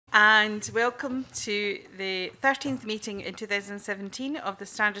And welcome to the 13th meeting in 2017 of the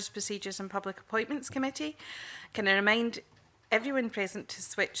Standards, Procedures and Public Appointments Committee. Can I remind everyone present to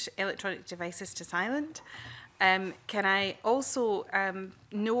switch electronic devices to silent? Can I also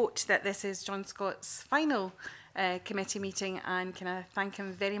note that this is John Scott's final committee meeting, and can I thank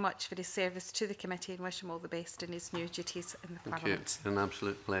him very much for his service to the committee and wish him all the best in his new duties in the Parliament. An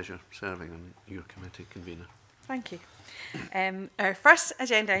absolute pleasure serving on your committee, Convener. Thank you. Our first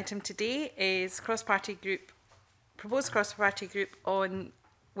agenda item today is proposed cross-party group on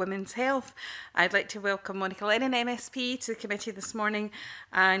women's health. I'd like to welcome Monica Lennon, MSP, to the committee this morning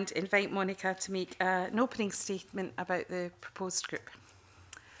and invite Monica to make an opening statement about the proposed group.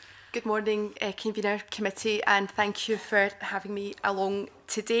 Good morning, Convener Committee, and thank you for having me along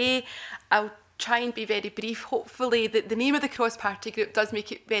today. I'll try and be very brief. Hopefully the name of the cross-party group does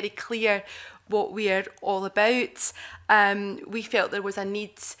make it very clear what we are all about. We felt there was a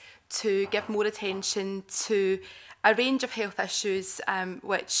need to give more attention to a range of health issues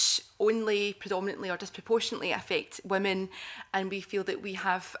which only predominantly or disproportionately affect women, and we feel that we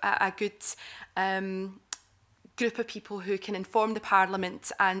have a good group of people who can inform the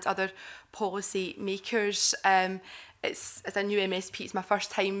Parliament and other policy makers. As a new MSP, it's my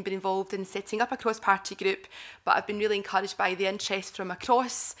first time being involved in setting up a cross-party group, but I've been really encouraged by the interest from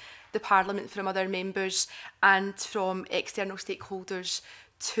across the Parliament, from other members and from external stakeholders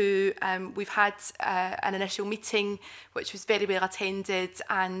too. We've had an initial meeting which was very well attended,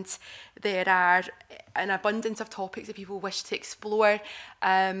 and there are an abundance of topics that people wish to explore.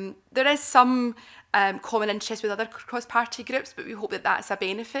 There is some common interest with other cross-party groups, but we hope that that's a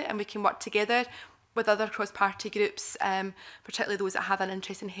benefit and we can work together with other cross-party groups, particularly those that have an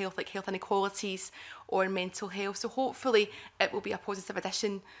interest in health, like health inequalities or mental health. So hopefully it will be a positive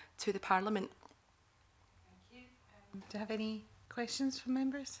addition to the Parliament. Thank you. Do you have any questions from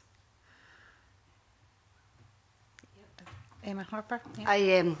members? Emma Harper.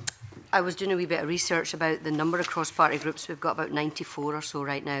 Yeah. I was doing a wee bit of research about the number of cross-party groups. We've got about 94 or so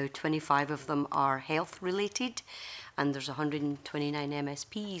right now. 25 of them are health related, and there's 129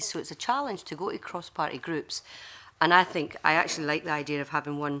 MSPs, so it's a challenge to go to cross-party groups. And I actually like the idea of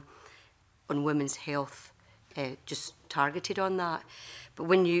having one on women's health, just targeted on that. But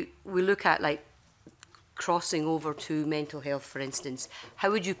when we look at like crossing over to mental health, for instance,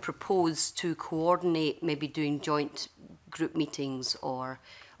 how would you propose to coordinate maybe doing joint group meetings, or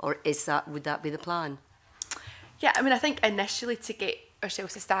would that be the plan? Yeah, I mean, I think initially to get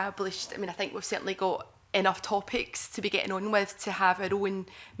ourselves established, I mean, I think we've certainly got enough topics to be getting on with to have our own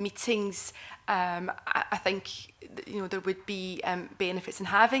meetings. I think there would be benefits in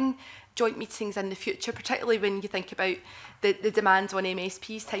having joint meetings in the future, particularly when you think about the demands on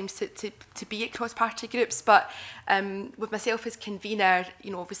MSPs times to be at cross-party groups. But with myself as convener,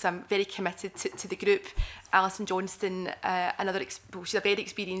 obviously I'm very committed to the group. Alison Johnston, she's a very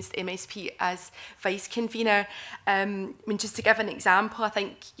experienced MSP as vice convener. I mean, just to give an example, I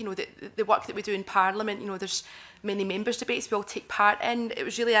think the work that we do in Parliament, there's many members' debates we all take part in. It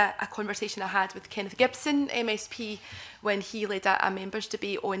was really a conversation I had with Kenneth Gibson, MSP, when he led a members'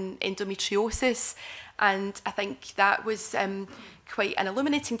 debate on endometriosis. And I think that was quite an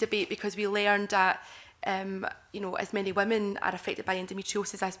illuminating debate, because we learned that as many women are affected by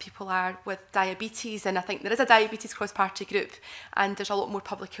endometriosis as people are with diabetes. And I think there is a diabetes cross-party group, and there's a lot more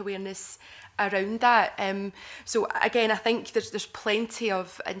public awareness around that. So again, I think there's plenty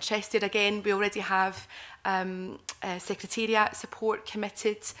of interest there. Again, we already have secretariat support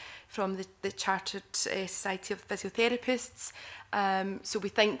committed from the Chartered Society of Physiotherapists. So we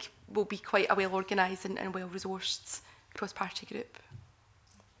think we'll be quite a well-organised and well-resourced cross-party group.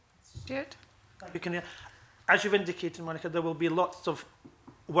 Stuart? As you've indicated, Monica, there will be lots of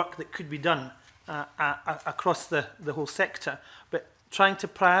work that could be done across the whole sector, but trying to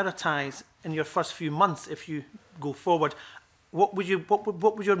prioritise in your first few months, if you go forward, what would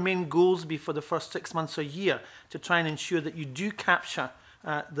your main goals be for the first 6 months or year to try and ensure that you do capture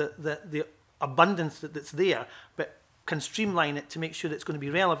the abundance that's there, but can streamline it to make sure that it's going to be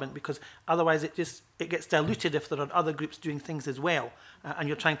relevant, because otherwise it gets diluted if there are other groups doing things as well, and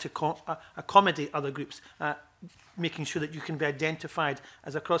you're trying to accommodate other groups, making sure that you can be identified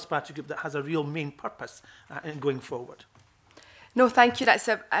as a cross-party group that has a real main purpose in going forward. No, thank you. That's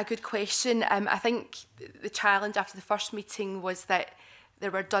a good question. I think the challenge after the first meeting was that there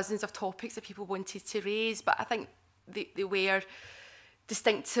were dozens of topics that people wanted to raise, but I think they were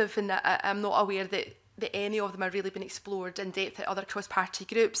distinctive, and I'm not aware that any of them are really been explored in depth at other cross-party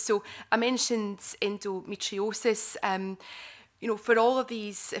groups. So I mentioned endometriosis. you know, for all of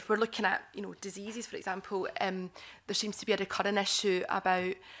these, if we're looking at, you know, diseases, for example, there seems to be a recurring issue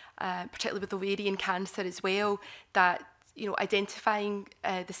about, particularly with ovarian cancer as well, that, you know, identifying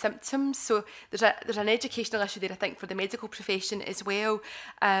the symptoms. So there's an educational issue there, I think, for the medical profession as well.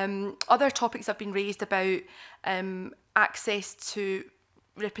 Other topics have been raised about access to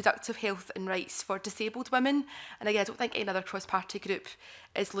reproductive health and rights for disabled women. And again, I don't think any other cross-party group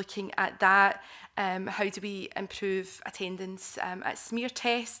is looking at that. How do we improve attendance at smear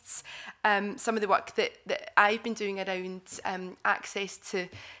tests? Some of the work that I've been doing around access to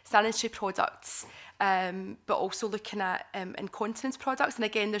sanitary products, but also looking at incontinence products. And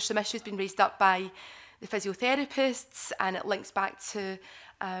again, there's some issues being raised up by the physiotherapists, and it links back to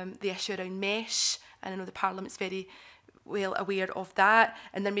the issue around mesh. And I know the Parliament's very well aware of that,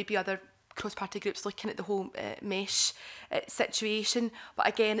 and there may be other cross-party groups looking at the whole mesh situation. But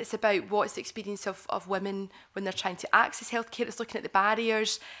again, it's about what's the experience of women when they're trying to access healthcare. It's looking at the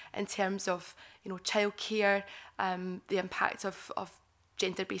barriers in terms of, you know, childcare, the impact of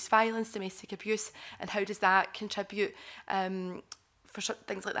gender-based violence, domestic abuse, and how does that contribute for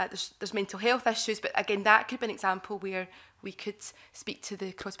things like that. There's mental health issues, but again, that could be an example where we could speak to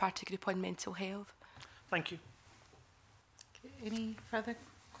the cross-party group on mental health. Thank you. Any further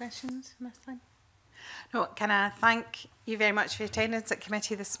questions from this time? No, can I thank you very much for your attendance at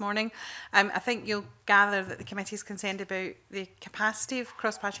committee this morning. I think you'll gather that the committee is concerned about the capacity of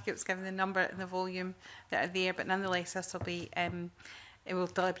cross-party groups given the number and the volume that are there, but nonetheless this will be, it will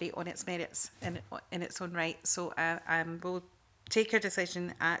deliberate on its merits in its own right. So we'll take your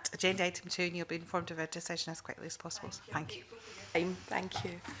decision at agenda item 2 and you'll be informed of our decision as quickly as possible. Thank you. Thank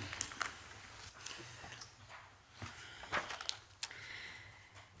you.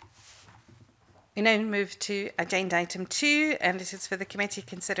 We now move to agenda item 2, and it is for the committee to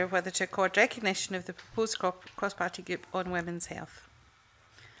consider whether to accord recognition of the proposed cross-party group on women's health.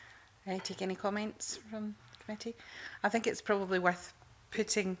 Take any comments from the committee? I think it's probably worth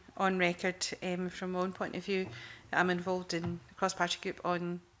putting on record from my own point of view that I'm involved in the cross-party group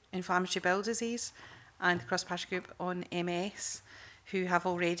on inflammatory bowel disease and the cross-party group on MS, who have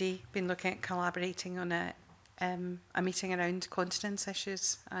already been looking at collaborating on a meeting around continence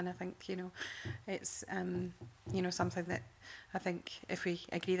issues, and I think, you know, it's you know, something that I think if we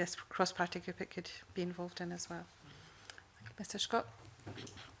agree this cross-party group it could be involved in as well. Mr. Scott.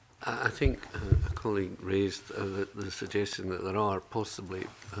 I think a colleague raised the suggestion that there are possibly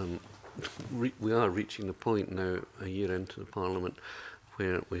we are reaching the point now, a year into the Parliament,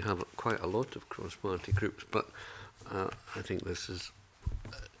 where we have quite a lot of cross-party groups, but I think this is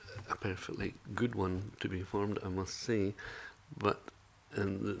a perfectly good one to be formed, I must say, but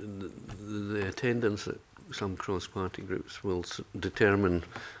the attendance at some cross-party groups will determine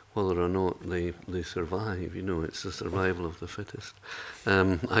whether or not they survive. You know, it's the survival of the fittest,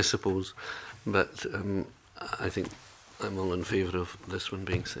 I suppose, but I think I'm all in favour of this one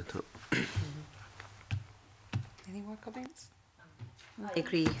being set up. Any more comments? I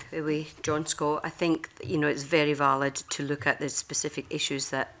agree with John Scott. I think, you know, it's very valid to look at the specific issues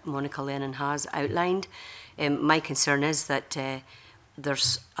that Monica Lennon has outlined. My concern is that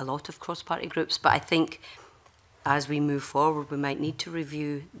there's a lot of cross-party groups, but I think as we move forward, we might need to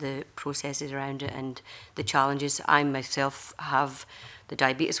review the processes around it and the challenges. I myself have the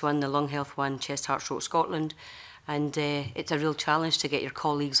diabetes one, the lung health one, Chest, Heart, Stroke Scotland, and it's a real challenge to get your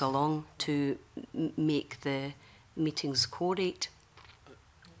colleagues along to make the meetings co-rate.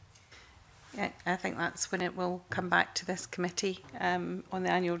 Yeah, I think that's when it will come back to this committee on the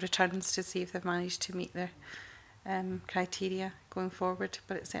annual returns to see if they've managed to meet their criteria going forward.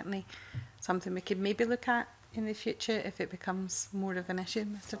 But it's certainly something we could maybe look at in the future if it becomes more of an issue.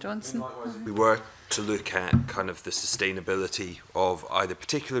 Mr. Johnson. We were to look at kind of the sustainability of either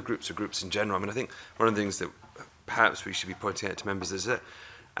particular groups or groups in general. I mean, I think one of the things that perhaps we should be pointing out to members is that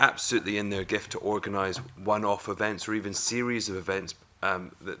absolutely in their gift to organise one-off events or even series of events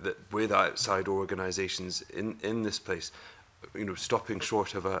that with outside organisations in this place, you know, stopping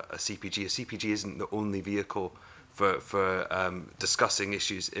short of a CPG. A CPG isn't the only vehicle for discussing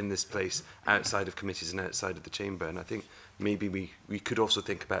issues in this place outside of committees and outside of the chamber. And I think maybe we could also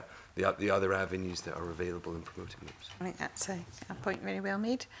think about the other avenues that are available in promoting those. I think that's a point very well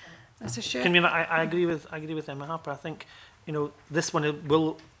made. Mr. Stewart. Convener, I agree with Emma Harper. I think, you know, this one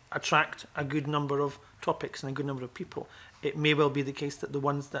will attract a good number of topics and a good number of people. It may well be the case that the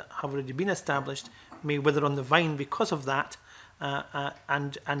ones that have already been established may wither on the vine because of that.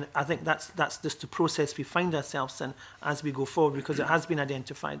 And I think that's just the process we find ourselves in as we go forward, because it has been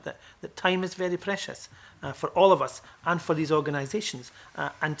identified that time is very precious for all of us and for these organisations,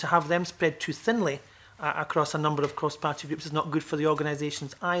 and to have them spread too thinly across a number of cross-party groups is not good for the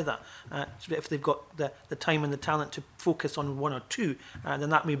organisations either. If they've got the time and the talent to focus on one or two, then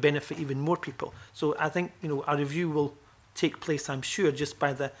that may benefit even more people. So I think, you know, a review will take place, I'm sure, just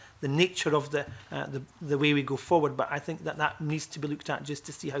by the nature of the way we go forward. But I think that needs to be looked at just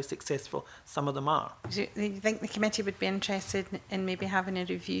to see how successful some of them are. Do you think the committee would be interested in maybe having a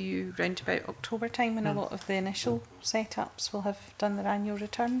review round about October time when a lot of the initial setups will have done their annual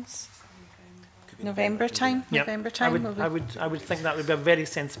returns? November time? Yep. November time? I would think that would be a very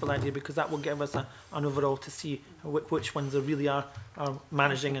sensible idea, because that will give us an overall to see which ones are really are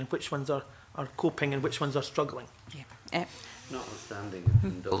managing and which ones are coping and which ones are struggling. Yeah. Notwithstanding,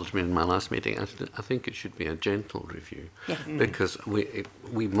 indulge me in my last meeting, I think it should be a gentle review, because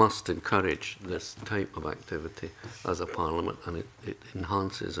we must encourage this type of activity as a parliament, and it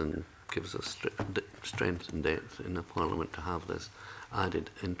enhances and gives us strength and depth in a parliament to have this added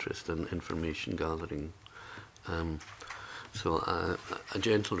interest in information gathering. So a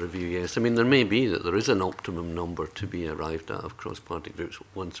gentle review, yes. I mean, there may be that there is an optimum number to be arrived at of cross-party groups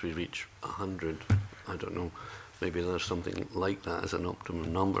once we reach 100. I don't know. Maybe there's something like that as an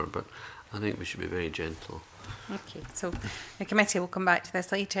optimum number, but I think we should be very gentle. Okay, so the committee will come back to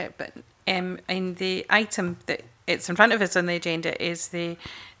this later, but in the item that it's in front of us on the agenda is the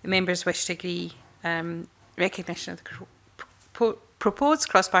members wish to agree recognition of the proposed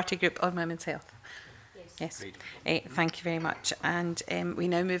cross-party group on women's health. Yes. Thank you very much. And we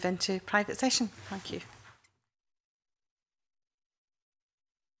now move into private session. Thank you.